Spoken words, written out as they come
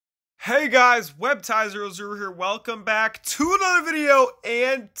Hey guys, WebTie00 here. Welcome back to another video.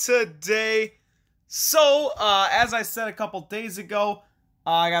 And today, as I said a couple days ago,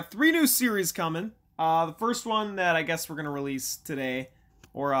 I got 3 new series coming. The first one that I guess we're gonna release today,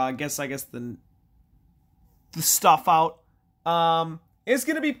 or I guess the stuff out, is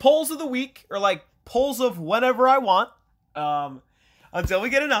gonna be polls of the week, or like polls of whenever I want, until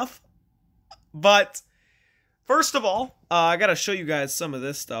we get enough. But first of all, I gotta show you guys some of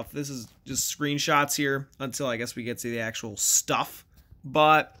this stuff. This is just screenshots here until I guess we get to the actual stuff.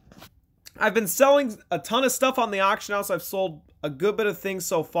 But I've been selling a ton of stuff on the auction house. I've sold a good bit of things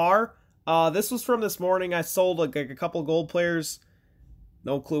so far. This was from this morning. I sold like a couple gold players.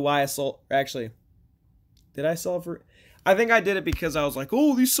 No clue why I sold. Actually, did I sell it for? I think I did it because I was like,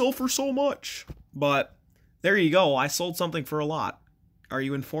 oh, these sell for so much. But there you go. I sold something for a lot. Are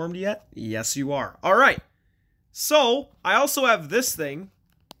you informed yet? Yes, you are. All right. So, I also have this thing.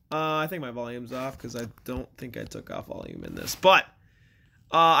 I think my volume's off because I don't think I took off volume in this. But,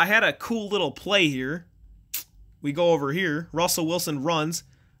 I had a cool little play here. We go over here. Russell Wilson runs.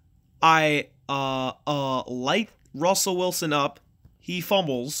 I light Russell Wilson up. He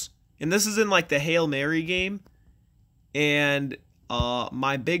fumbles. And this is in like the Hail Mary game. And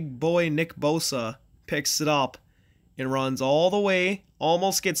my big boy Nick Bosa picks it up and runs all the way.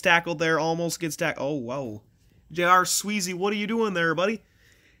 Almost gets tackled there. Almost gets tackled. Oh, whoa. J.R. Sweezy, what are you doing there, buddy?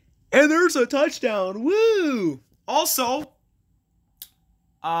 And there's a touchdown. Woo! Also,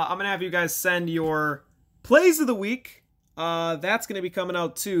 I'm going to have you guys send your plays of the week. That's going to be coming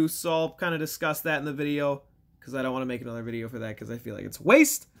out too, so I'll kind of discuss that in the video because I don't want to make another video for that because I feel like it's a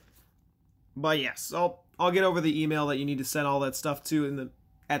waste. But yes, I'll get over the email that you need to send all that stuff to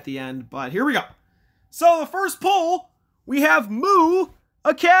at the end. But here we go. So the first poll, we have Moo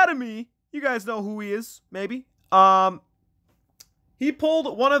Academy. You guys know who he is, maybe. He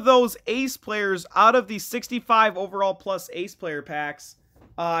pulled one of those ace players out of the 65 overall plus ace player packs.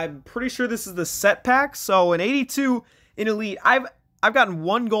 I'm pretty sure this is the set pack. So an 82 in elite. I've gotten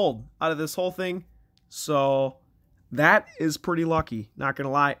 1 gold out of this whole thing. So that is pretty lucky, not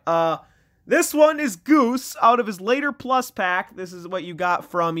gonna lie. This one is Goose out of his later plus pack. This is what you got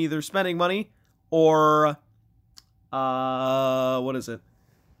from either spending money or what is it?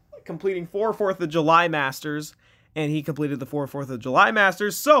 Completing 4 4th of July Masters, and he completed the 4 4th of July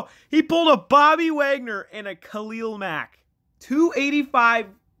Masters. So he pulled a Bobby Wagner and a Khalil Mack. 285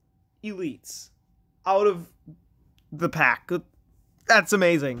 elites out of the pack. That's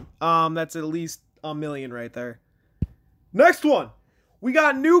amazing. That's at least $1 million right there. Next one. We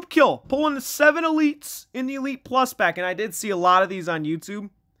got Noob Kill pulling 7 elites in the Elite Plus pack, and I did see a lot of these on YouTube.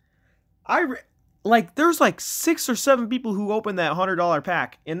 There's like 6 or 7 people who opened that $100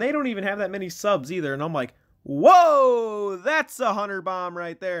 pack, and they don't even have that many subs either. And I'm like, whoa, that's a 100 bomb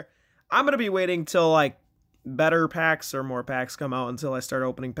right there. I'm going to be waiting till like better packs or more packs come out until I start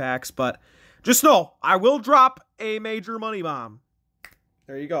opening packs. But just know, I will drop a major money bomb.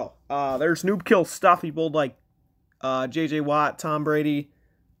 There you go. There's Noob Kill stuff. He pulled like J.J. Watt, Tom Brady,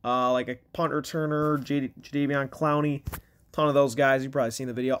 like a punt returner, Jadeveon Clowney. Ton of those guys. You've probably seen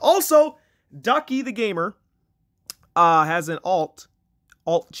the video. Also, Ducky the Gamer has an alt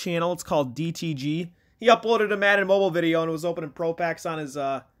channel. It's called DTG. He uploaded a Madden Mobile video and was opening pro packs on his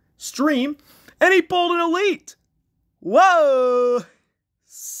stream, and he pulled an elite. Whoa!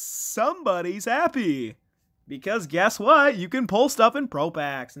 Somebody's happy because guess what? You can pull stuff in pro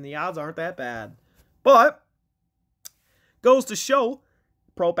packs, and the odds aren't that bad. But goes to show,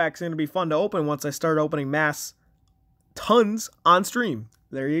 pro packs are going to be fun to open once I start opening tons on stream.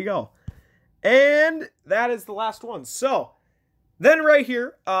 There you go. And that is the last one. So, then right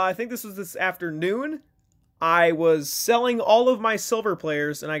here, I think this was this afternoon, I was selling all of my silver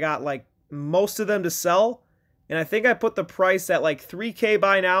players, and I got, like, most of them to sell. And I think I put the price at, like, 3K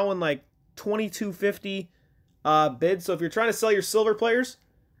buy now and, like, $22.50 bid. So if you're trying to sell your silver players,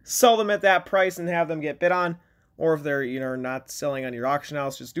 sell them at that price and have them get bid on. Or if they're, not selling on your auction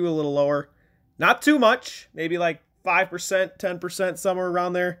house, just do a little lower. Not too much. Maybe, like, 5%, 10%, somewhere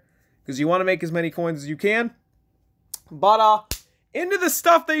around there. Because you want to make as many coins as you can. But, into the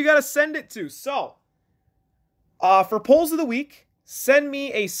stuff that you got to send it to. So, for polls of the week, send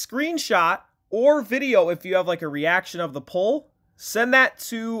me a screenshot or video if you have, like, a reaction of the poll. Send that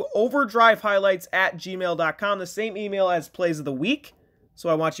to overdrivehighlights@gmail.com. The same email as plays of the week. So,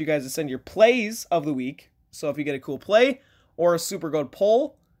 I want you guys to send your plays of the week. So, if you get a cool play or a super good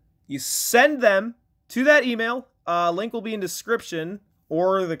poll, you send them to that email. Link will be in description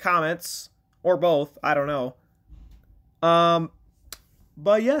or the comments, or both. I don't know.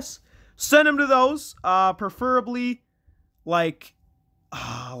 But yes, send them to those. Preferably, like,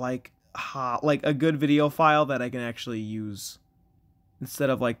 like a good video file that I can actually use instead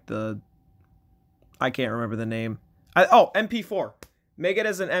of like I can't remember the name. MP4. Make it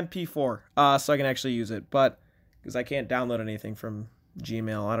as an MP4 so I can actually use it, but because I can't download anything from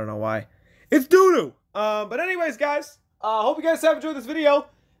Gmail. I don't know why. It's doo-doo. But anyways, guys, hope you guys have enjoyed this video.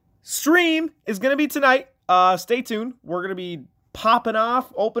 Stream is going to be tonight. Stay tuned. We're going to be popping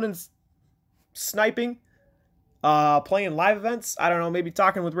off, opening, sniping, playing live events. I don't know, maybe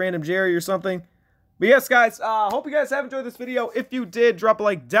talking with Random Jerry or something. But yes, guys, hope you guys have enjoyed this video. If you did, drop a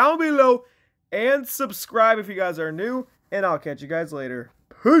like down below and subscribe if you guys are new. And I'll catch you guys later.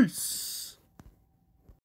 Peace.